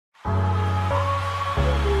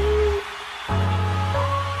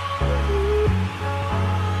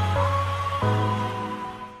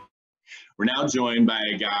We're now joined by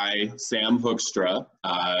a guy, Sam Hoekstra,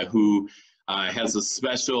 who has a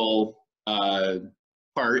special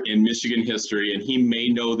part in Michigan history, and he may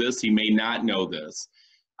know this, he may not know this,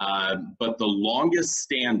 but the longest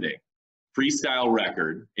standing freestyle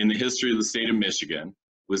record in the history of the state of Michigan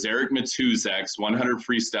was Eric Matuszak's 100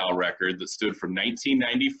 freestyle record that stood from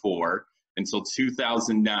 1994 until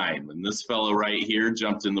 2009, when this fellow right here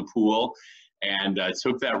jumped in the pool and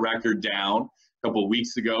took that record down. A couple of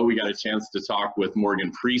weeks ago, we got a chance to talk with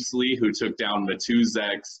Morgan Priestley, who took down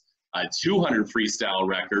Matuszak's 200 freestyle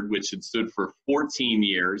record, which had stood for 14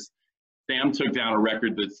 years. Sam took down a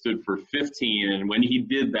record that stood for 15, and when he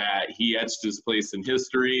did that, he etched his place in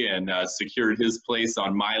history and secured his place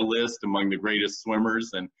on my list among the greatest swimmers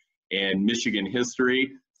in Michigan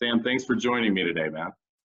history. Sam, thanks for joining me today, man.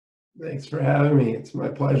 Thanks for having me. It's my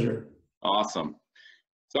pleasure. Awesome.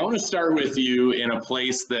 So I want to start with you in a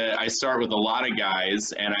place that I start with a lot of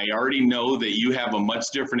guys, and I already know that you have a much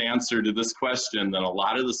different answer to this question than a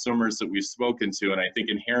lot of the swimmers that we've spoken to, and I think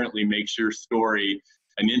inherently makes your story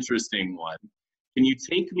an interesting one. Can you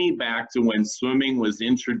take me back to when swimming was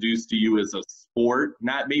introduced to you as a sport?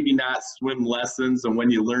 Maybe not swim lessons and when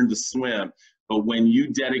you learned to swim, but when you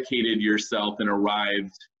dedicated yourself and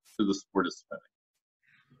arrived to the sport of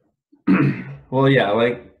swimming. Well, yeah,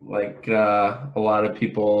 like a lot of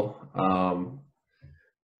people,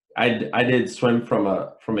 I did swim from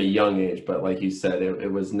a young age, but like you said, it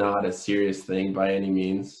was not a serious thing by any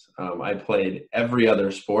means. I played every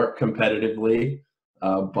other sport competitively,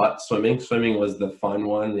 but swimming. Swimming was the fun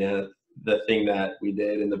one, the thing that we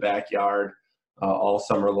did in the backyard all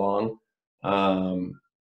summer long.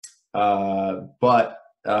 But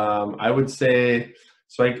I would say,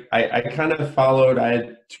 so I kind of followed. I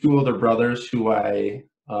had two older brothers who I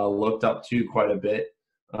looked up to quite a bit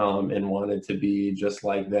and wanted to be just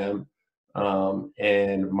like them.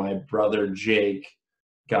 And my brother Jake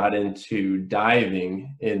got into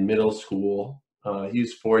diving in middle school. He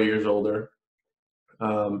was 4 years older.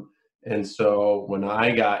 And so when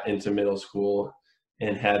I got into middle school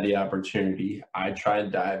and had the opportunity, I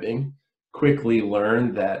tried diving, quickly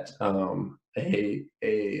learned that a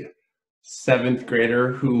seventh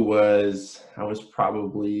grader who I was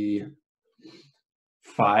probably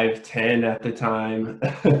 5'10" at the time,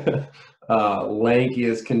 lanky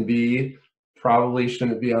as can be, probably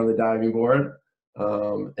shouldn't be on the diving board.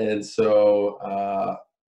 And so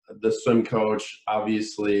the swim coach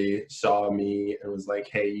obviously saw me and was like,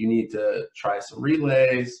 hey, you need to try some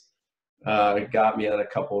relays. Got me on a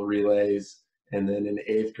couple of relays. And then in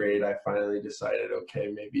 8th grade, I finally decided,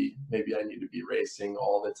 okay, maybe I need to be racing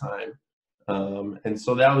all the time. And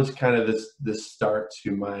so that was kind of the start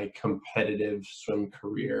to my competitive swim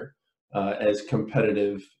career, as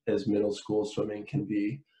competitive as middle school swimming can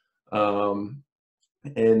be. And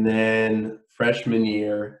then freshman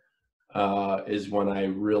year is when I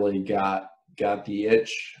really got the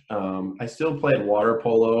itch. I still played water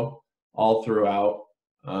polo all throughout,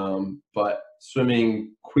 but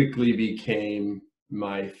swimming quickly became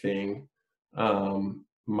my thing.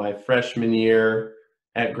 My freshman year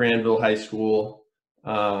at Grandville High School,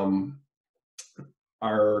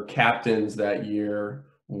 our captains that year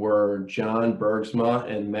were John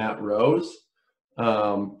Bergsma and Matt Rose.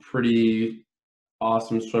 Pretty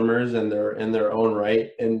awesome swimmers in their own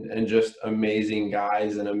right, and just amazing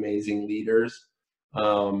guys and amazing leaders.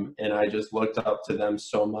 And I just looked up to them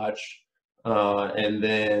so much. And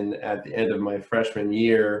then at the end of my freshman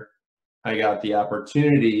year, I got the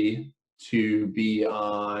opportunity to be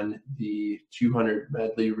on the 200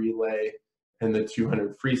 medley relay and the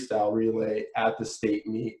 200 freestyle relay at the state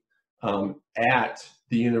meet at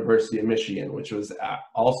the University of Michigan, which was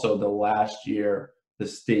also the last year the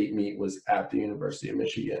state meet was at the University of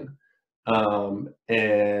Michigan.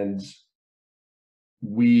 And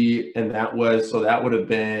that would have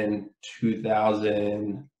been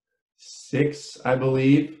 2006, I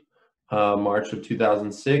believe, March of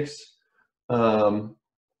 2006.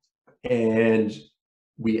 And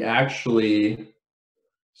we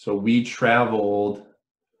traveled,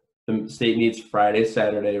 the state meets Friday,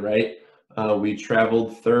 Saturday, right? We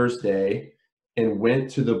traveled Thursday and went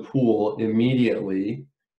to the pool immediately.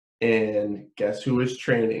 And guess who was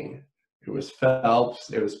training? It was Phelps.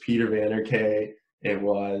 It was Peter Vanderkay. It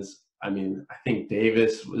was, I think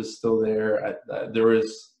Davis was still there. There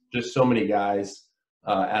was just so many guys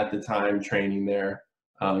at the time training there,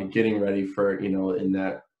 getting ready for, in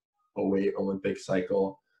that 08 Olympic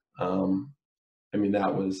cycle.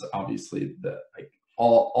 That was obviously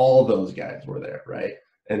all those guys were there, right?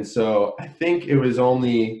 And so I think it was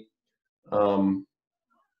only,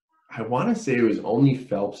 I want to say it was only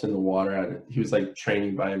Phelps in the water. And he was like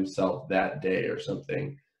training by himself that day or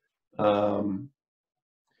something. Um,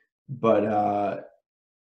 but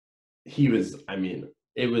he was, I mean,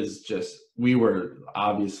 it was just, we were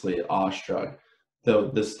obviously awestruck.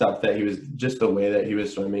 The stuff that he was, just the way that he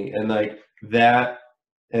was swimming, and like that.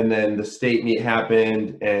 And then the state meet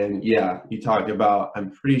happened, and yeah, you talk about,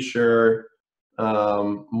 I'm pretty sure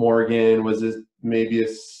Morgan was maybe a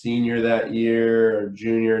senior that year or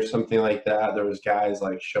junior or something like that. There was guys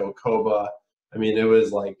like Shokoba. I mean, it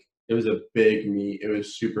was a big meet. It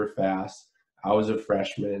was super fast. I was a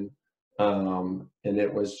freshman, and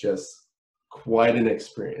it was just quite an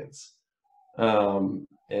experience.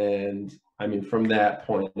 And I mean, from that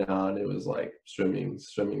point on, it was like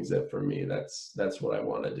swimming's it for me. That's what I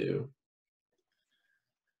want to do.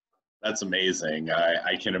 That's amazing.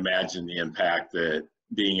 I can imagine the impact that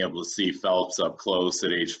being able to see Phelps up close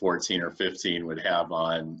at age 14 or 15 would have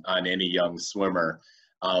on any young swimmer.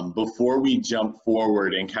 Before we jump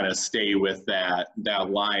forward and kind of stay with that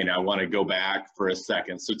line, I want to go back for a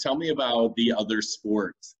second. So tell me about the other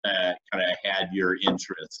sports that kind of had your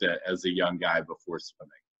interest as a young guy before swimming.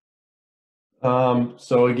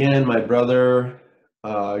 So again, my brother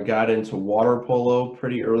got into water polo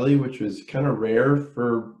pretty early, which was kind of rare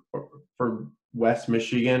for West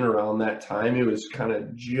Michigan around that time. It was kind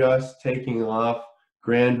of just taking off.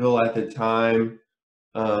 Grandville at the time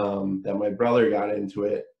that my brother got into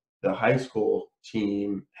it, the high school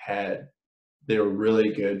team they were really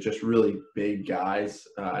good, just really big guys.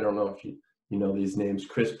 I don't know if you know these names.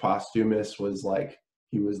 Chris Posthumus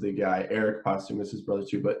he was the guy. Eric Posthumus, his brother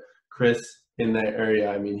too, but Chris in that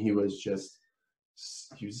area, I mean, he was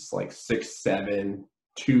like 6'7",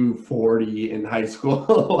 240 in high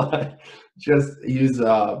school. He was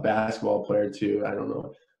a basketball player too. I don't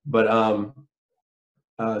know, but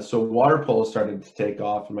so water polo started to take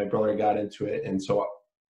off, and my brother got into it, and so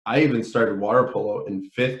I even started water polo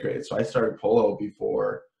in 5th grade. So I started polo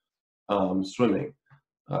before swimming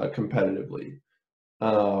competitively.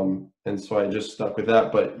 And so I just stuck with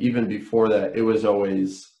that. But even before that, it was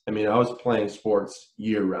always, I mean, I was playing sports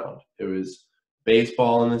year round. It was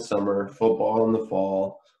baseball in the summer, football in the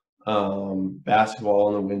fall, basketball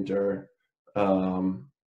in the winter,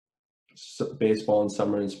 baseball in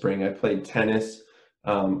summer and spring. I played tennis.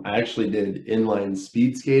 I actually did inline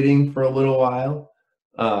speed skating for a little while,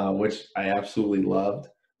 which I absolutely loved.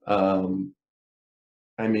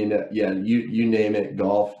 I mean, yeah, you name it,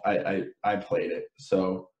 golf. I played it.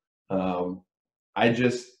 So I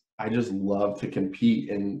just love to compete,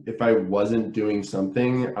 and if I wasn't doing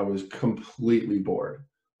something, I was completely bored.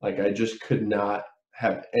 Like I just could not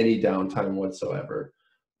have any downtime whatsoever.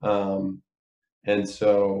 And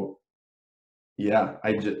so yeah,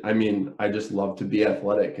 I just love to be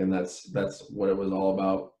athletic, and that's what it was all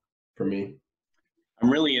about for me. I'm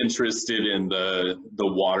really interested in the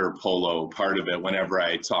water polo part of it whenever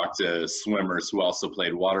I talk to swimmers who also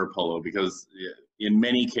played water polo, because in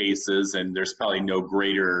many cases, and there's probably no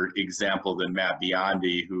greater example than Matt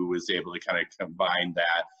Biondi, who was able to kind of combine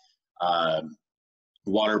that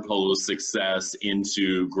water polo success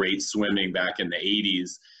into great swimming back in the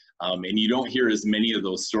 80s. And you don't hear as many of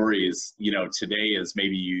those stories, today as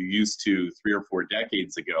maybe you used to 3 or 4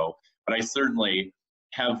 decades ago. But I certainly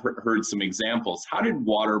have heard some examples. How did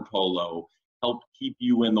water polo help keep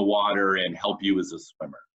you in the water and help you as a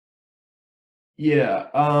swimmer? Yeah,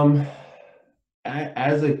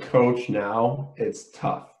 as a coach now, it's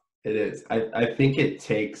tough. It is. I think it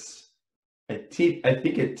takes I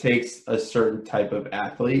think it takes a certain type of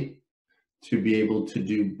athlete to be able to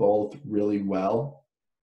do both really well.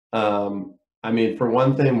 I mean, for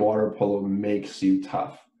one thing, water polo makes you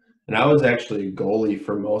tough. And I was actually a goalie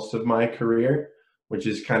for most of my career, which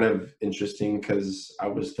is kind of interesting because I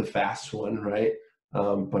was the fast one, right?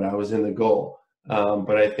 But I was in the goal.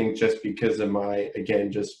 But I think just because of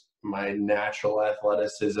just my natural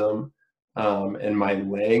athleticism and my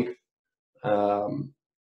length,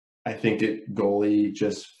 I think goalie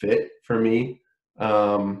just fit for me.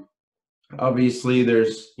 Obviously,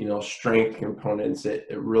 there's strength components. It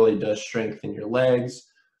really does strengthen your legs.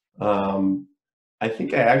 I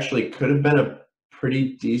think I actually could have been a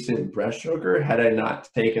pretty decent breaststroker had I not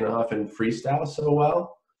taken off in freestyle so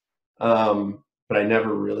well. But I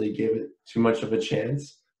never really gave it too much of a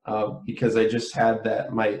chance because I just had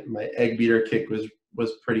that my egg beater kick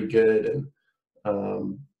was pretty good,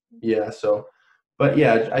 and yeah. So, but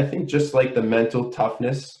yeah, I think just like the mental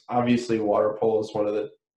toughness. Obviously, water polo is one of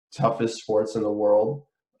the toughest sports in the world.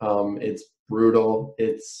 It's brutal.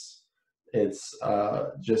 It's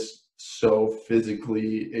just so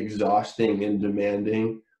physically exhausting and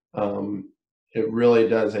demanding. it really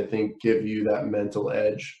does, I think, give you that mental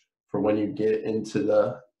edge for when you get into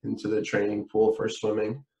the training pool for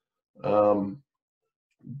swimming.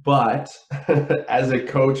 But as a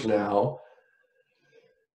coach now,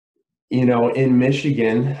 in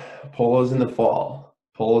Michigan, Polo's in the fall.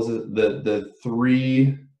 Polo's the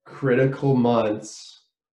 3 critical months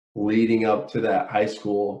leading up to that high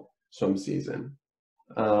school swim season.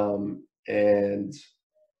 And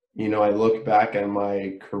I look back at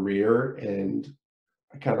my career and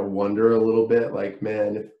I kind of wonder a little bit, like,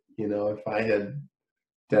 man, if I had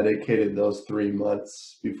dedicated those 3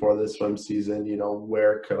 months before the swim season,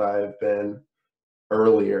 where could I have been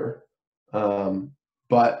earlier?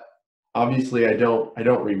 But obviously I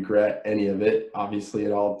don't regret any of it. Obviously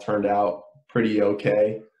it all turned out pretty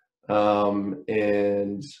okay.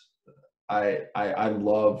 And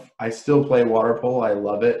I still play water polo. I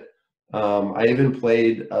love it. I even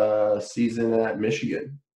played a season at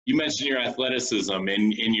Michigan. You mentioned your athleticism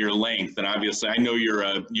and your length, and obviously I know you're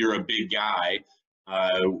a big guy.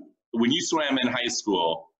 When you swam in high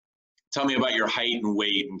school, tell me about your height and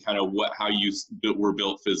weight and kind of how you were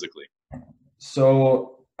built physically.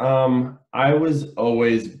 So I was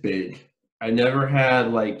always big. I never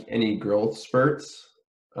had like any growth spurts.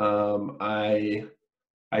 I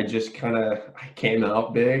just I came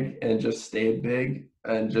out big and just stayed big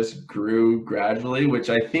and just grew gradually, which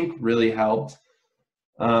I think really helped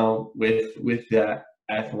with that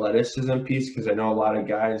athleticism piece, because I know a lot of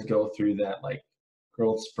guys go through that like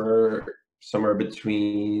growth spurt somewhere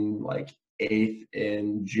between like 8th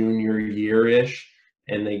and junior year-ish,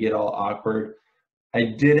 and they get all awkward.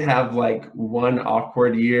 I did have like one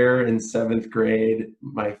awkward year in 7th grade,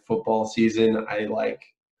 my football season. I like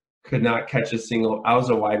could not catch a single, I was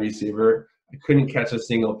a wide receiver. I couldn't catch a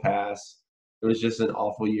single pass. It was just an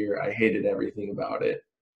awful year. I hated everything about it.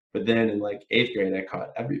 But then in like 8th grade, I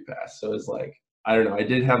caught every pass. So it was like, I don't know, I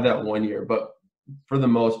did have that one year, but for the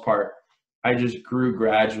most part, I just grew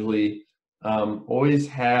gradually. Always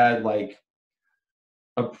had like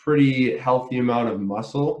a pretty healthy amount of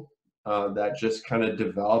muscle that just kind of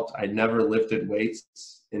developed. I never lifted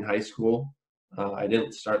weights in high school. I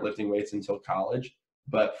didn't start lifting weights until college,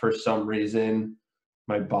 but for some reason,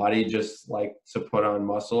 my body just liked to put on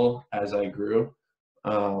muscle as I grew.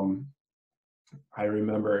 I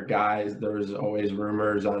remember guys, there was always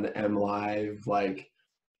rumors on M Live, like,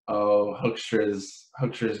 oh, Hoekstra's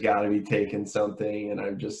got to be taking something. And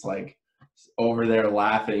I'm just like over there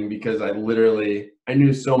laughing because I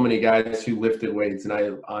knew so many guys who lifted weights,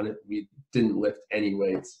 and we didn't lift any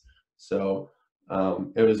weights. So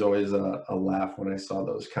it was always a laugh when I saw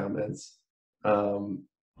those comments.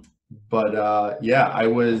 Yeah, I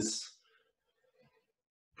was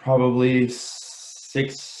probably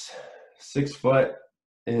six foot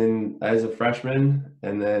as a freshman,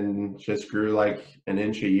 and then just grew like an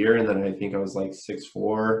inch a year, and then I think I was like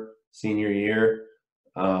 6'4" senior year.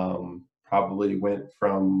 Probably went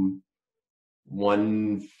from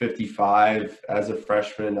 155 as a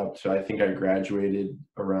freshman up to, I think I graduated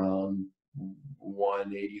around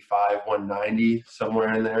 185, 190,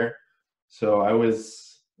 somewhere in there. So I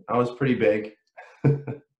was pretty big.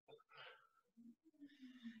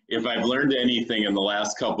 If I've learned anything in the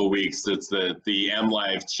last couple of weeks, it's that the M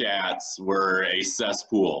Live chats were a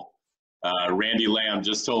cesspool. Randy Lamb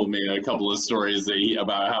just told me a couple of stories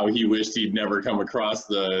about how he wished he'd never come across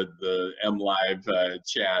the M Live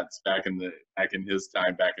chats back in his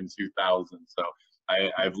time, back in 2000. So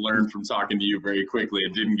I've learned from talking to you very quickly.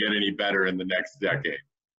 It didn't get any better in the next decade.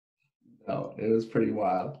 Oh, it was pretty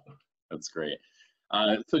wild. That's great.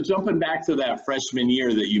 So jumping back to that freshman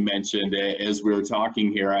year that you mentioned, as we were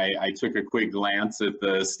talking here, I took a quick glance at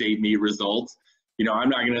the state meet results. I'm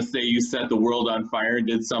not going to say you set the world on fire and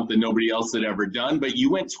did something nobody else had ever done, but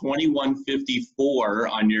you went 21:54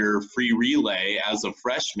 on your free relay as a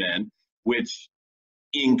freshman, which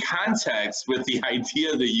in context with the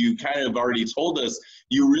idea that you kind of already told us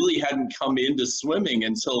you really hadn't come into swimming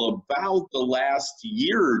until about the last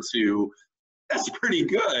year or two. That's pretty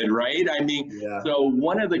good, right? I mean, yeah. So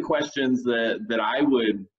one of the questions that I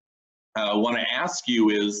would want to ask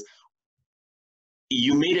you is,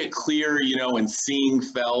 you made it clear, in seeing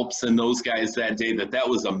Phelps and those guys that day, that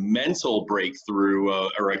was a mental breakthrough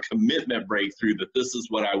or a commitment breakthrough, that this is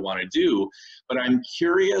what I want to do. But I'm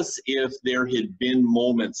curious if there had been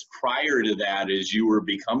moments prior to that, as you were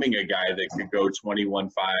becoming a guy that could go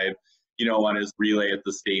 21.5, on his relay at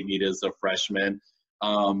the state meet as a freshman,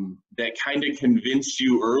 that kind of convinced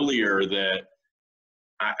you earlier that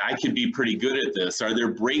I could be pretty good at this. Are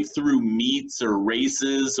there breakthrough meets or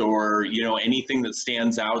races or, anything that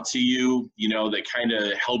stands out to you, that kind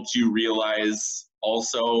of helped you realize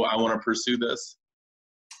also, I want to pursue this?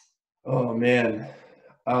 Oh man.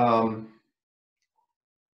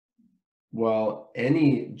 Well,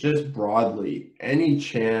 just broadly, any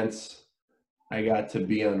chance I got to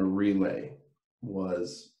be on a relay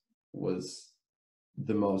was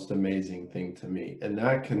the most amazing thing to me. And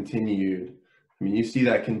that continued. I mean, you see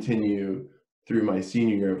that continue through my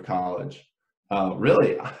senior year of college.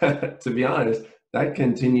 Really, to be honest, that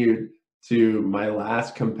continued to my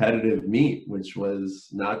last competitive meet, which was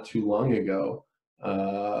not too long ago,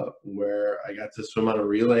 where I got to swim on a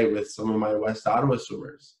relay with some of my West Ottawa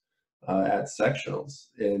swimmers at sectionals.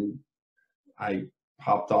 And I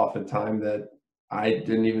popped off a time that I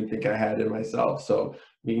didn't even think I had in myself. So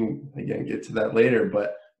we can, again, get to that later.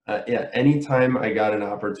 But yeah, anytime I got an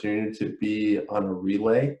opportunity to be on a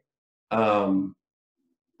relay,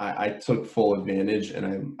 I took full advantage,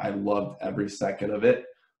 and I loved every second of it.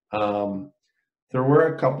 There were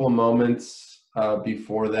a couple of moments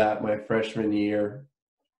before that, my freshman year,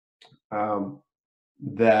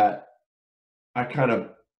 that I kind of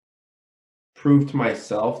proved to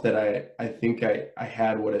myself that I think I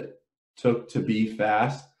had what it took to be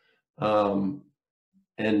fast. And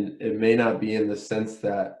it may not be in the sense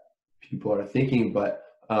that people are thinking, but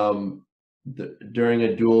during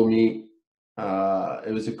a dual meet,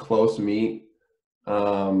 it was a close meet.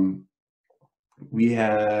 I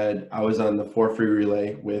was on the 4 free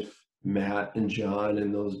relay with Matt and John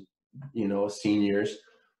and those, seniors.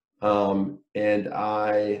 And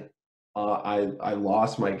I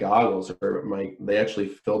lost my goggles, they actually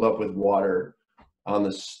filled up with water on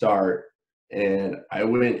the start. And I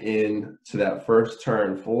went in to that first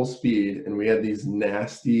turn full speed, and we had these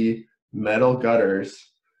nasty metal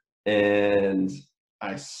gutters, and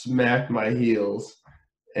I smacked my heels,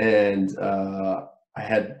 and I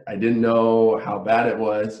didn't know how bad it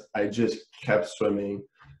was. I just kept swimming.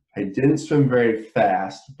 I didn't swim very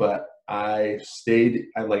fast, but I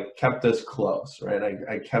kept us close, right?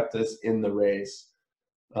 I kept us in the race,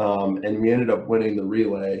 and we ended up winning the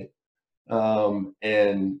relay.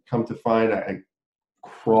 And come to find, I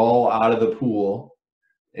crawl out of the pool,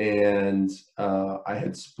 and I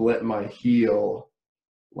had split my heel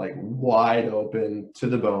like wide open to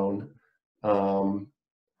the bone.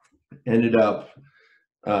 Ended up,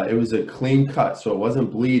 it was a clean cut, so it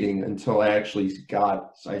wasn't bleeding until I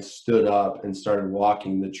stood up and started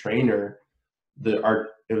walking. The trainer,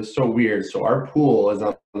 it was so weird. So our pool is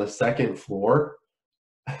on the second floor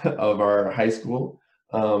of our high school.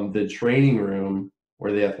 The training room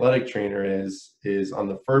where the athletic trainer is on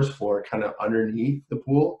the first floor, kind of underneath the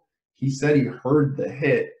pool. He said he heard the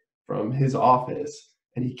hit from his office,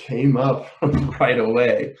 and he came up right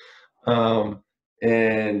away.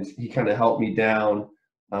 And he kind of helped me down,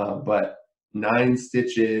 but 9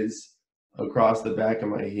 stitches across the back of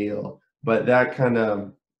my heel. But that kind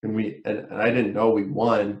of, and I didn't know we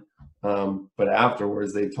won, but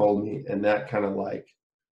afterwards they told me, and that kind of like,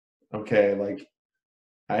 okay, like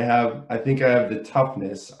I think I have the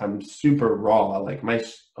toughness. I'm super raw. Like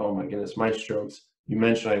oh my goodness, my strokes. You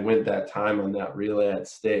mentioned I went that time on that relay at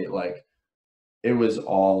state. Like it was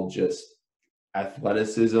all just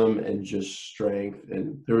athleticism and just strength,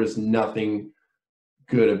 and there was nothing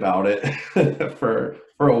good about it for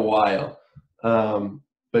a while.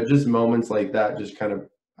 But just moments like that, just kind of,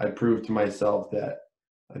 I proved to myself that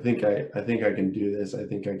I think I can do this. I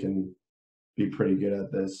think I can be pretty good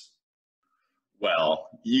at this. Well,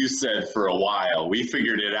 you said for a while. We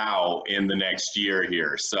figured it out in the next year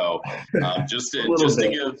here. So just to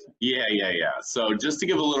give, So just to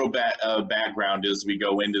give a little bit of background as we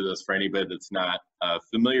go into this for anybody that's not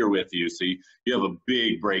familiar with you. So you have a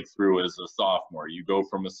big breakthrough as a sophomore. You go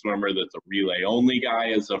from a swimmer that's a relay only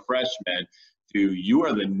guy as a freshman to you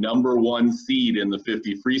are the #1 seed in the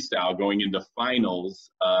 50 freestyle going into finals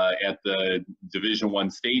at the Division I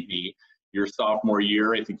state meet. Your sophomore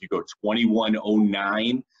year, I think you go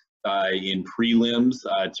 21:09 in prelims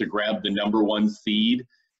to grab the #1 seed.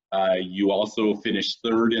 You also finished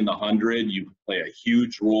 3rd in the 100. You play a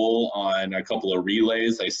huge role on a couple of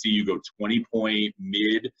relays. I see you go 20-point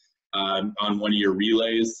mid on one of your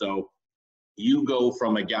relays. So you go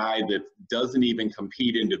from a guy that doesn't even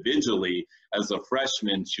compete individually as a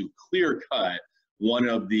freshman to clear cut one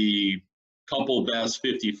of the couple best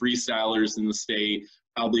 50 freestylers in the state,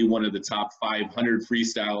 probably one of the top 500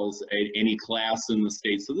 freestyles at any class in the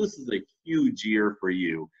state. So this is a huge year for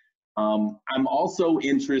you. I'm also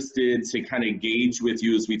interested to kind of gauge with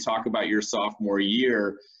you as we talk about your sophomore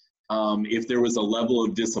year, if there was a level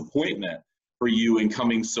of disappointment for you in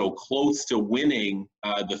coming so close to winning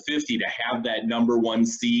the 50 to have that #1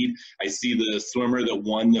 seed. I see the swimmer that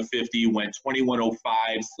won the 50 went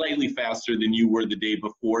 21:05, slightly faster than you were the day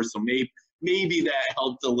before. So maybe that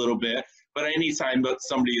helped a little bit. But anytime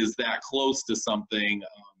somebody is that close to something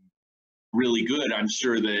really good, I'm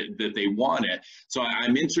sure that they want it. So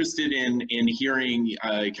I'm interested in hearing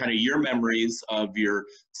kind of your memories of your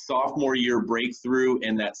sophomore year breakthrough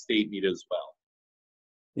and that state meet as well.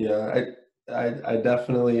 Yeah, I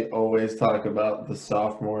definitely always talk about the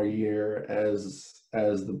sophomore year as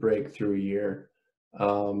the breakthrough year,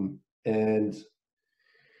 and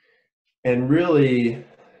really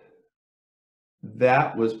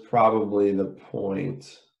that was probably the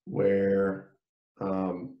point where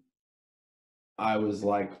I was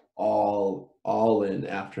like all in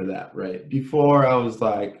after that, right? Before I was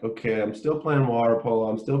like, okay, I'm still playing water polo,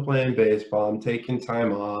 I'm still playing baseball, I'm taking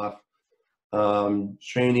time off.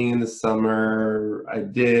 Training in the summer, I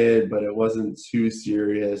did, but it wasn't too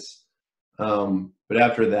serious. But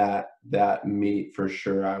after that meet, for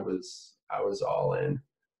sure, I was all in.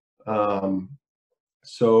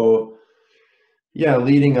 So yeah,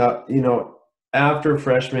 leading up, after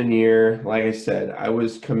freshman year, like I said, I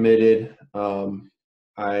was committed.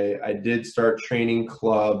 I did start training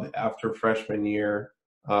club after freshman year.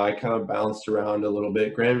 I kind of bounced around a little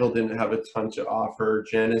bit. Grandville didn't have a ton to offer.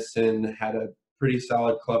 Jennison had a pretty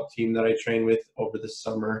solid club team that I trained with over the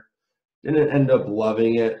summer. Didn't end up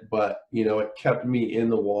loving it, but it kept me in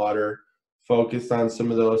the water, focused on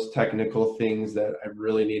some of those technical things that I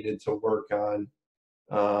really needed to work on.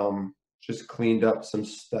 Just cleaned up some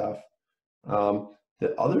stuff.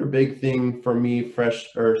 The other big thing for me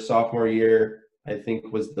sophomore year, I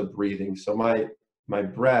think, was the breathing. So my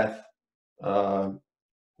breath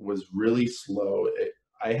was really slow.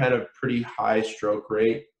 I had a pretty high stroke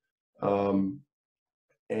rate, and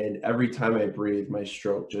every time I breathed, my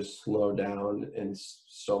stroke just slowed down and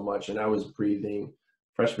so much. And I was breathing.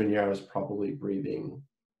 Freshman year, I was probably breathing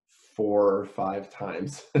 4 or 5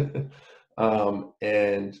 times.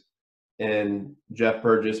 And Jeff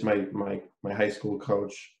Burgess, my high school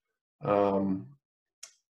coach,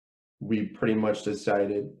 we pretty much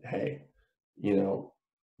decided, hey,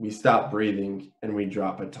 we stop breathing and we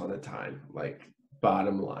drop a ton of time, like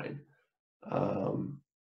bottom line.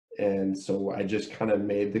 And so I just kind of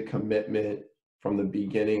made the commitment from the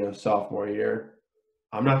beginning of sophomore year.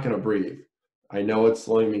 I'm not going to breathe. I know it's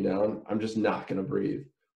slowing me down. I'm just not going to breathe.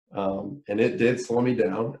 And it did slow me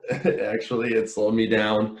down. Actually, it slowed me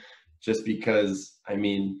down just because,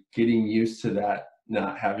 getting used to that,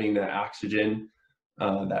 not having the oxygen,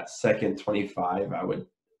 that second 25, I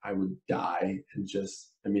would die, and just,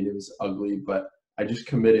 it was ugly, but I just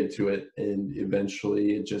committed to it, and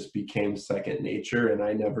eventually it just became second nature, and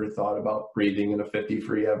I never thought about breathing in a 50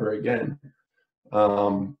 free ever again.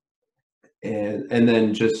 And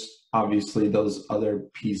then just obviously those other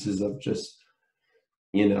pieces of just,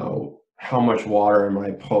 how much water am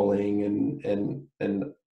I pulling, and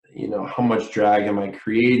how much drag am I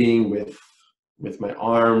creating with my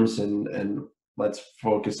arms, and let's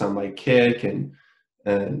focus on my kick, and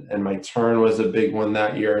my turn was a big one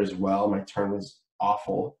that year as well. My turn was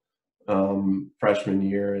awful freshman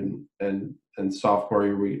year, and sophomore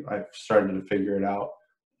year I started to figure it out.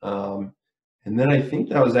 And then I think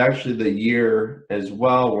that was actually the year as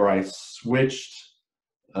well where I switched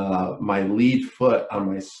my lead foot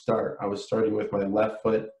on my start. I was starting with my left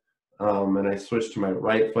foot, and I switched to my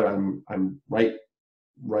right foot. I'm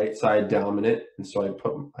right side dominant, and so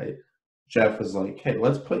Jeff was like, hey,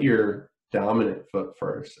 let's put your dominant foot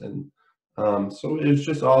first. And so it was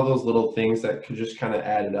just all those little things that could just kind of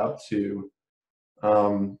added up to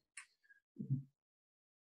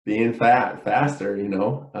being faster,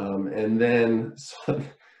 and then so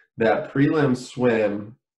that prelim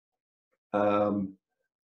swim, I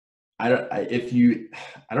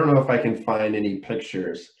don't know if I can find any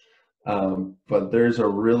pictures, but there's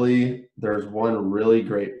one really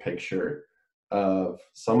great picture of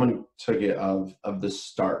someone took it of the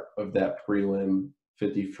start of that prelim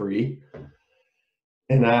 50 free,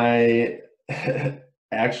 and I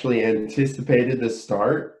actually anticipated the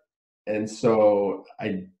start, and so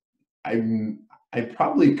I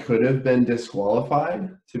probably could have been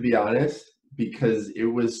disqualified, to be honest, because it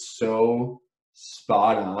was so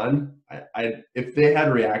spot on. If they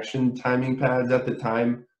had reaction timing pads at the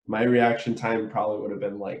time, my reaction time probably would have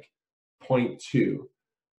been like 0.2,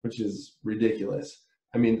 which is ridiculous.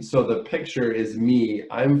 So the picture is me.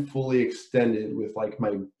 I'm fully extended with like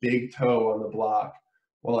my big toe on the block,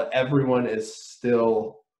 while everyone is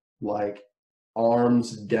still like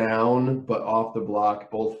arms down but off the block,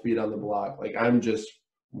 both feet on the block. Like I'm just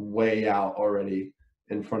way out already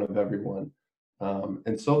in front of everyone.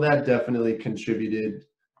 And so that definitely contributed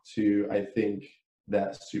to, I think,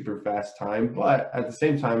 that super fast time. But at the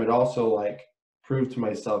same time, it also like proved to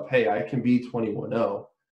myself, hey, I can be 21-0,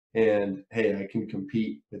 and hey, I can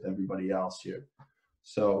compete with everybody else here.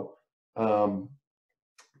 So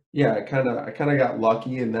yeah, I kind of got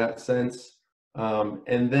lucky in that sense.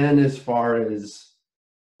 And then as far as,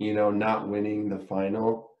 you know, not winning the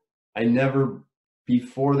final,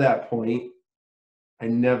 before that point, I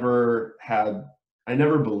never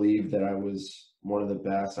believed that I was one of the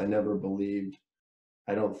best. I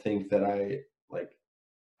don't think that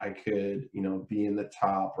I could, you know, be in the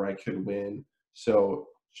top or I could win. So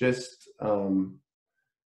just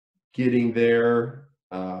getting there,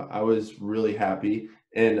 I was really happy,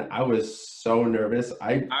 and I was so nervous.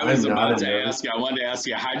 I wanted to ask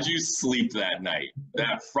you, how'd you sleep that night?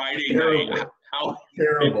 That Friday night? How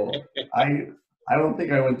terrible. I don't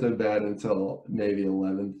think I went to bed until maybe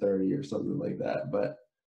 11:30 or something like that. But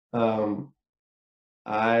I'm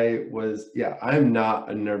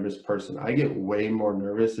not a nervous person. I get way more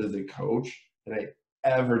nervous as a coach than I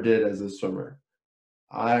ever did as a swimmer.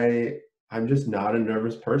 I'm just not a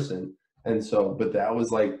nervous person. And so, but that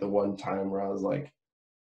was like the one time where I was like,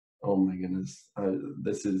 oh my goodness,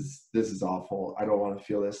 this is awful. I don't want to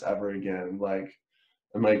feel this ever again. Like,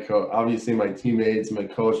 and my coach, obviously my teammates, my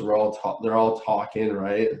coach, they're all talking,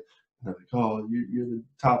 right? And they're like, oh, you're the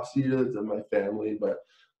top seeded in my family. But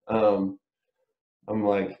I'm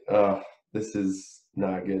like, this is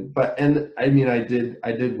not good. But, and I mean, I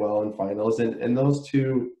did well in finals, and those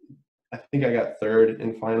two, I think I got third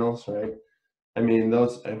in finals, right? I mean,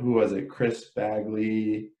 those, who was it? Chris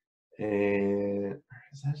Bagley, and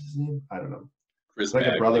is that his name? I don't know. Chris like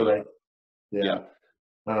Bagley. A brother, right? Yeah.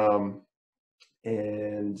 Yeah.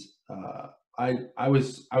 And I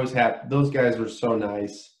was happy. Those guys were so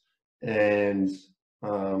nice, and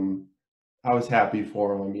I was happy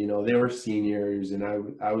for them. You know, they were seniors, and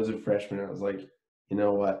I was a freshman. I was like, you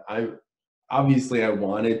know what? I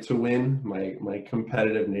wanted to win. My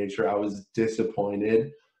competitive nature. I was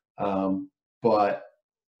disappointed, but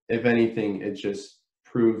if anything, it just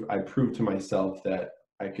I proved to myself that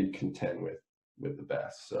I could contend with the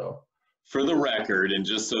best. So, for the record, and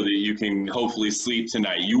just so that you can hopefully sleep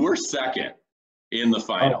tonight, you were second in the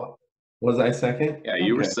final. Oh, was I second? Yeah,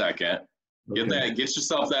 you were second. Get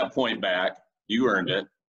yourself that point back. You earned it.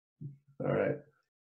 All right.